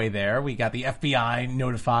Lily on her way there. We got the FBI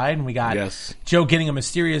notified, and we got Joe getting a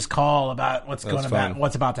mysterious call about what's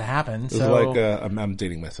about to happen. It's like I'm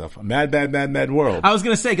dating myself. A mad world. I was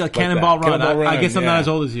going to say Cannonball Run. I guess I'm not as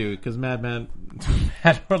old as you because Mad Men.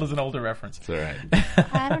 Mad World is an older reference. It's all right.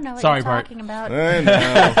 I don't know what Sorry, you're Bart. talking about. I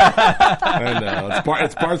know.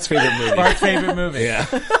 It's Bart's favorite movie. Bart's favorite movie. Yeah.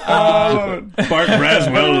 Bart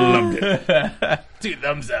Braswell loved it. 2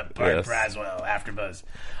 thumbs up, Bart Braswell, AfterBuzz.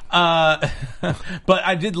 But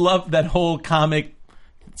I did love that whole comic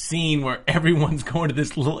scene where everyone's going to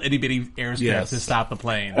this little itty bitty airstrip to stop the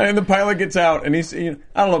plane. And the pilot gets out, and he's. I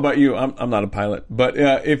don't know about you. I'm not a pilot, but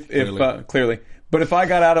if clearly. But if I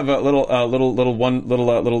got out of a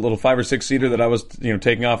little 5 or 6 seater that I was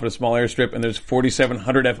taking off at a small airstrip, and there's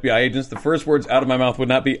 4,700 FBI agents, the first words out of my mouth would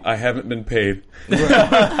not be, "I haven't been paid."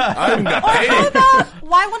 I haven't got paid.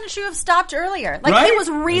 Why wouldn't you have stopped earlier? Like Right? he was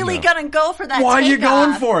really gonna go for that. Why are you takeoff.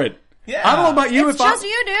 going for it? Yeah. I don't know about you. It's if just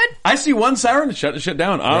you, dude. I see one siren, shut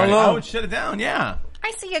down. I don't know. I would shut it down, yeah.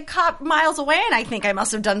 I see a cop miles away, and I think I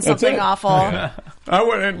must have done something it. awful. I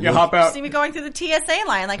wouldn't. You hop out. See me going through the TSA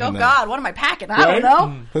line, like, oh God, what am I packing? I don't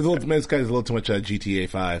know. This guy's a little too much GTA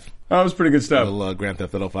 5. That was pretty good A stuff. little Grand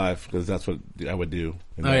Theft Auto 5, because that's what I would do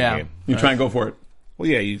in that game. You try and go for it. Well,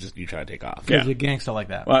 yeah, you try to take off. Because you're a gangster like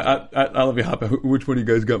that. Well, I love you, hop out. Which one of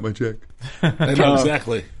you guys got my check? I know,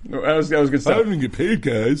 exactly. That was good I stuff. didn't get paid,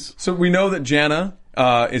 guys. So we know that Jana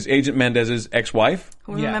is Agent Mendez's ex-wife.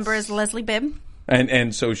 Who remember is Leslie Bibb?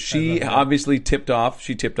 And so she obviously tipped off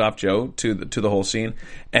Joe to the whole scene.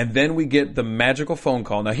 And then we get the magical phone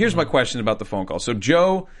call. Now here's my question about the phone call. So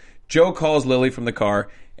Joe calls Lily from the car,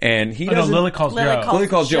 and he doesn't. No, Lily calls Joe. Lily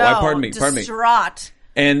calls Joe. Pardon me. Distraught.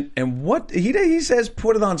 And what he says,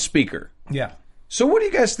 put it on speaker. Yeah. So what do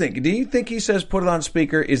you guys think? Do you think he says put it on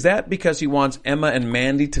speaker? Is that because he wants Emma and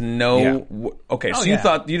Mandy to know? Yeah. Okay, so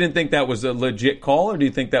you didn't think that was a legit call, or do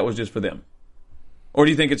you think that was just for them? Or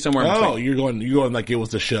do you think it's somewhere in between? You're going like it was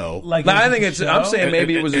the show. Like I think it's. I'm saying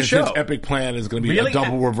maybe it was a show. His epic plan is going to be a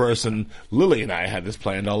double reverse, and Lily and I had this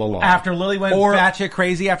planned all along. After Lily went batshit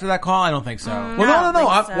crazy after that call, I don't think so. Well, no.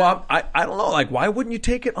 I don't know. Like, why wouldn't you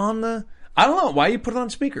take it on the? I don't know. Why you put it on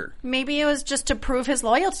speaker? Maybe it was just to prove his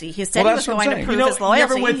loyalty. He said he was that's what going I'm to saying. prove his loyalty. You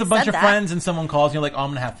ever with He a bunch said of that. friends and someone calls and you're like, oh,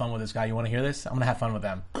 I'm going to have fun with this guy. You want to hear this? I'm going to have fun with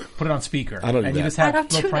them. Put it on speaker. I don't do and that. you just I have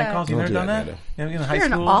don't little do prank that. calls. You Don't never do done that, that? In high You're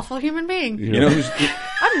school? an awful human being. You know who's?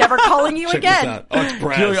 I'm never calling you Check this again. out. Oh, it's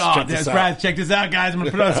Brad. Julia, Check this out. Brad, check this out, guys. I'm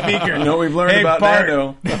going to put it on speaker. You know what we've learned Hey, about Bart.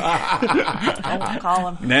 Nando. I won't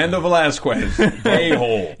call him. Nando Velasquez,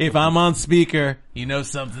 a-hole. If I'm on speaker, you know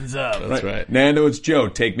something's up. That's right. Nando, it's Joe.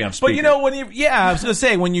 Take me off speaker. But you know, I was going to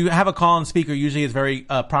say, when you have a call on speaker, usually it's very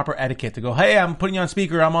proper etiquette to go, hey, I'm putting you on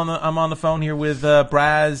speaker. I'm on the phone here with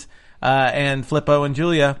Braz and Flippo and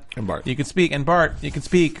Julia. And Bart. You can speak. And Bart, you can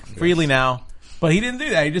speak freely now. But he didn't do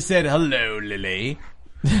that. He just said, hello, Lily.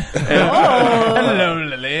 Hello,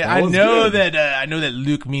 Lily. I know that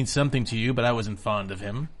Luke means something to you, but I wasn't fond of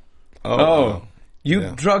him.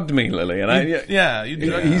 You drugged me, Lily,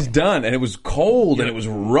 and he's done, and it was cold, and it was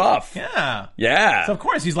rough. Yeah. So of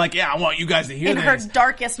course he's like, I want you guys to hear In this. her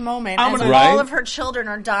darkest moment, as all of her children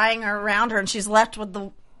are dying around her, and she's left with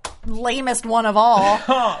the lamest one of all.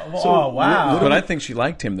 Wow. But I think she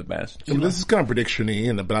liked him the best. I mean, this is kind of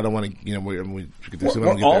prediction-y, but I don't want to. We could do something.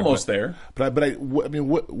 We're almost there. But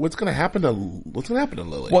what's going to happen to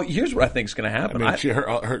Lily? Well, here's what I think is going to happen. I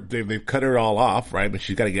mean, they've cut her all off, right? But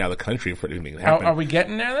she's got to get out of the country for anything to happen. Are we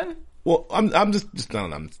getting there then? Well, I'm just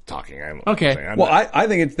I'm talking. Okay. I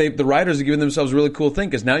think the writers are giving themselves a really cool thing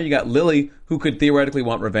because now you got Lily who could theoretically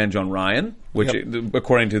want revenge on Ryan, which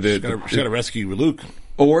according to she's got to rescue Luke.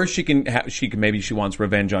 Or she can maybe she wants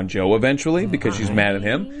revenge on Joe eventually because she's mad at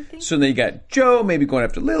him. So then you got Joe maybe going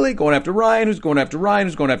after Lily, going after Ryan, who's going after Ryan,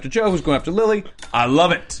 who's going after Joe, who's going after Lily. I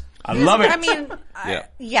love it. I love it. I mean,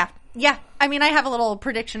 yeah. I mean, I have a little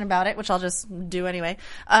prediction about it, which I'll just do anyway.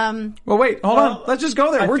 Well, wait, hold on. Let's just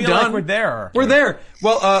go there. We're done. Like we're there. We're there.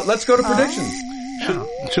 Well, let's go to predictions.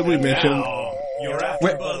 Should we mention Your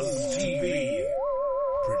AfterBuzz TV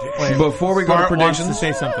prediction. Before we go to predictions, wants to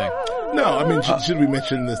say something. No, I mean, should we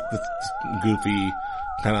mention this goofy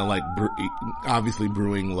kind of like obviously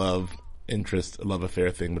brewing love affair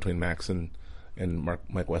thing between Max and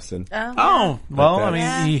Mike Weston? Well, I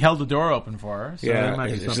mean, he held the door open for her, so there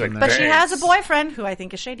might be something there. But she has a boyfriend who I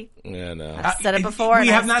think is shady. Yeah, no. I've said it before. We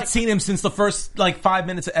have not seen him since the first 5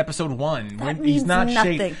 minutes of episode 1. That he's means not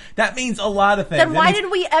nothing. shady. That means a lot of things. Then why did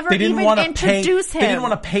we ever even introduce him? They didn't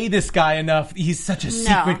want to pay this guy enough. He's such a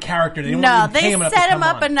secret character. They didn't want to pay him enough. They set him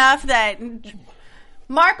up enough that.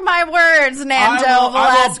 Mark my words, Nando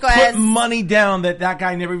Velasquez. I will put money down that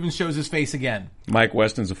guy never even shows his face again. Mike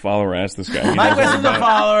Weston's a follower. Ask this guy. Mike Weston's a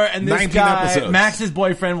follower, and this 19 guy, episodes. Max's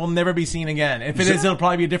boyfriend, will never be seen again. If it is, it'll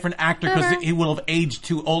probably be a different actor because he will have aged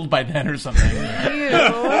too old by then or something.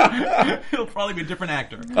 It'll probably be a different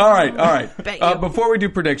actor. All right. Before we do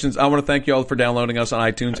predictions, I want to thank you all for downloading us on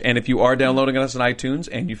iTunes. And if you are downloading us on iTunes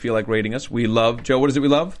and you feel like rating us, we love, Joe, what is it we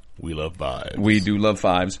love? We love fives. We do love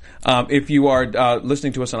fives. If you are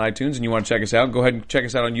listening to us on iTunes and you want to check us out, go ahead and check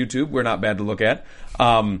us out on YouTube. We're not bad to look at.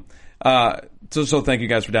 So thank you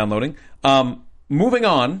guys for downloading. Moving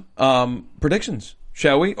on, predictions,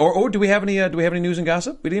 shall we? Or do we have any news and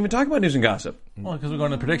gossip? We didn't even talk about news and gossip. Well, because we're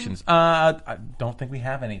going to predictions. I don't think we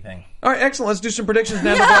have anything. All right, excellent. Let's do some predictions.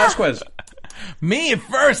 Nando Velasquez. Me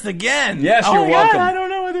first again. Yes, you're welcome. God, I don't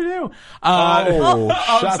know what to do.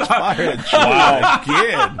 Shots fired. Wow,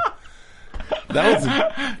 again. That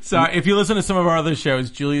was Sorry, if you listen to some of our other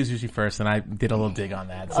shows, Julia's usually first, and I did a little dig on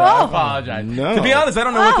that, so I apologize. No. To be honest, I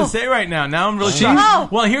don't know what to say right now. Now I'm really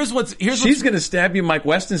shocked. Well, here's what's She's going to stab you, Mike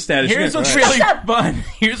Weston status. Here's what's really fun.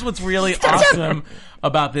 Here's what's really awesome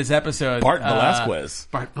about this episode. Bart Velasquez.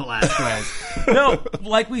 No,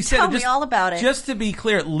 like we said, Tell me all about it. Just to be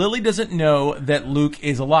clear, Lily doesn't know that Luke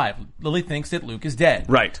is alive. Lily thinks that Luke is dead.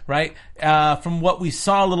 Right. From what we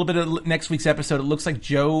saw a little bit of next week's episode, it looks like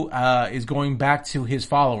Joe is going back to his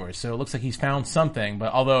followers. So it looks like he's found something,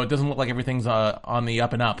 but although it doesn't look like everything's on the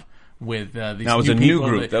up and up. With these that was new a new people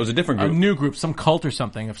group. That was a different group. A new group, some cult or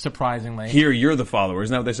something, surprisingly. Here, you're the follower.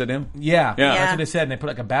 Isn't that what they said to him? Yeah, that's what they said. And they put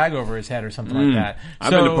like a bag over his head or something like that. I've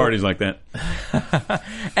been to parties like that.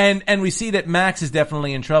 and we see that Max is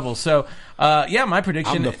definitely in trouble. So, my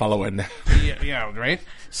prediction. I'm the follower now. yeah, right.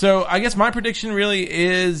 So I guess my prediction really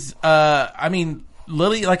is,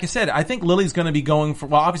 Lily, like I said, I think Lily's going to be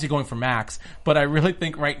obviously going for Max, but I really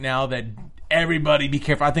think right now that everybody be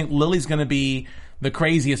careful. I think Lily's going to be the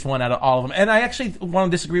craziest one out of all of them. And I actually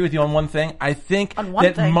want to disagree with you on one thing. I think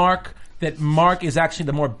that Mark is actually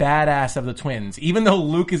the more badass of the twins. Even though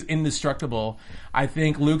Luke is indestructible, I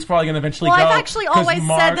think Luke's probably going to eventually go. Well, I've actually always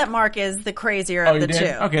said that Mark is the crazier of the two.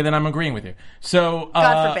 Okay, then I'm agreeing with you. So,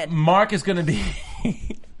 God forbid. Mark is going to be...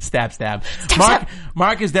 Stab.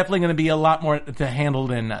 Mark is definitely going to be a lot more to handle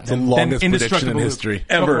than the longest prediction in history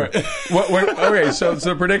ever. Okay, so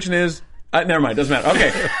the prediction is never mind. Doesn't matter.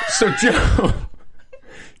 Okay, so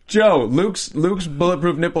Joe, Luke's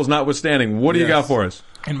bulletproof nipples notwithstanding, what do you got for us?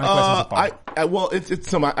 And Mike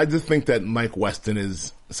Weston's I just think that Mike Weston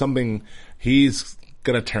is something. He's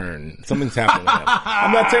gonna turn. Something's happening with him.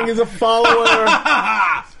 I'm not saying he's a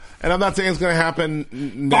follower. And I'm not saying it's going to happen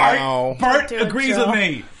now. Bart agrees with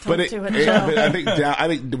me. But I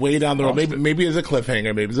think way down the road, maybe as a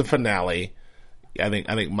cliffhanger, maybe as a finale. I think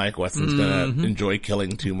Mike Weston's going to enjoy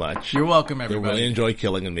killing too much. You're welcome, everybody. He'll really enjoy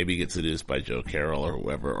killing and maybe get seduced by Joe Carroll or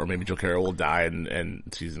whoever, or maybe Joe Carroll will die and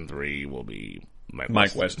season 3 will be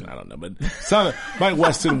Mike Weston. I don't know, but Mike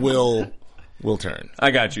Weston will turn.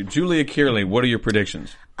 I got you, Julia Kearley. What are your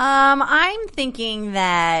predictions? I'm thinking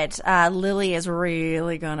that Lily is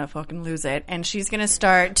really gonna fucking lose it, and she's gonna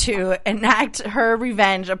start to enact her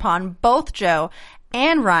revenge upon both Joe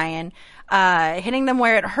and Ryan, hitting them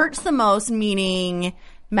where it hurts the most, meaning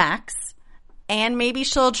Max, and maybe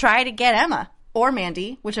she'll try to get Emma or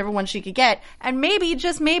Mandy, whichever one she could get, and maybe,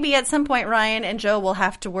 just maybe, at some point Ryan and Joe will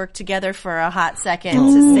have to work together for a hot second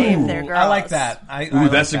to save their girls. I like that.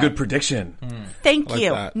 That's a good prediction. Thank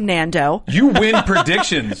you, Nando. You win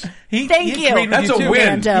predictions. Thank you. That's a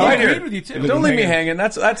win. Nando. Right here. Don't leave me hanging.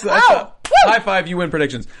 That's high five. You win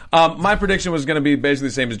predictions. My prediction was going to be basically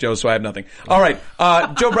the same as Joe's, so I have nothing. All right,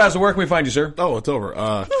 Joe Brazel, where can we find you, sir? Oh, it's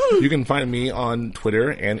over. You can find me on Twitter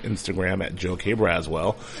and Instagram at Joe K.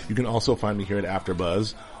 Braswell. You can also find me here at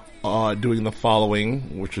AfterBuzz, doing the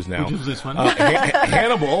following, which is this one.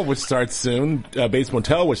 Hannibal, which starts soon. Bates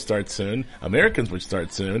Motel, which starts soon. Americans, which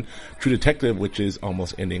starts soon. True Detective, which is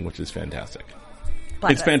almost ending, which is fantastic.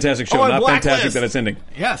 It's a fantastic show, not fantastic that it's ending.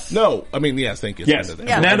 Yes. No, I mean, yes, thank you. Yes.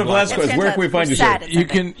 Nando Velasquez, where can we find you, sir? You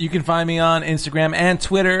can find me on Instagram and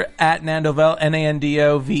Twitter at Nandovel,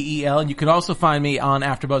 Nandovel. And you can also find me on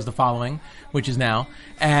AfterBuzz The Following, which is now.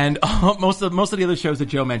 And most of the other shows that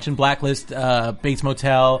Joe mentioned, Blacklist, Bates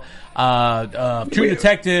Motel, True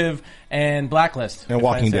Detective, and Blacklist. And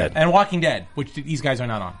Walking Dead. And Walking Dead, which these guys are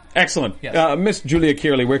not on. Excellent. Yes. Miss Julia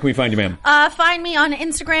Kearley, where can we find you, ma'am? Find me on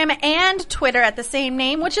Instagram and Twitter at the same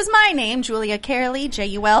name, which is my name, Julia Kearley,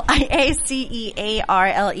 JuliaCearley.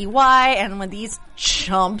 And with these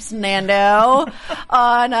chumps, Nando,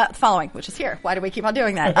 on Following, which is here. Why do we keep on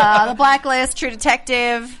doing that? The Blacklist, True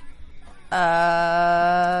Detective,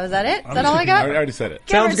 Is that it? Is that all I got? I already said it.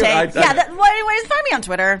 Sounds good. Anyways, find me on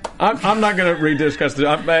Twitter. I'm not going to rediscuss it.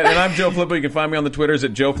 And I'm Joe Flippo. You can find me on the Twitters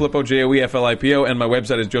at Joe Flippo, JoeFlipo, and my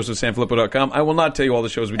website is josephsanfilippo.com. I will not tell you all the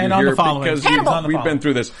shows we do here because we've been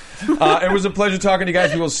through this. It was a pleasure talking to you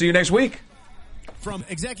guys. We will see you next week. From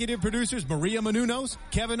executive producers Maria Menounos,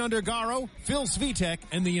 Kevin Undergaro, Phil Svitek,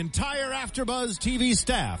 and the entire AfterBuzz TV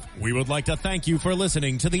staff, we would like to thank you for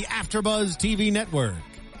listening to the AfterBuzz TV network.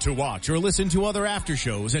 To watch or listen to other after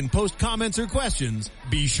shows and post comments or questions,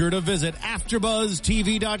 be sure to visit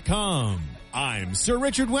AfterBuzzTV.com. I'm Sir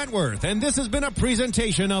Richard Wentworth, and this has been a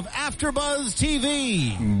presentation of AfterBuzz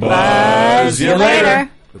TV. Buzz you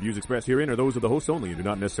later. The views expressed herein are those of the hosts only and do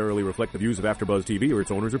not necessarily reflect the views of AfterBuzz TV or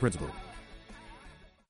its owners or principals.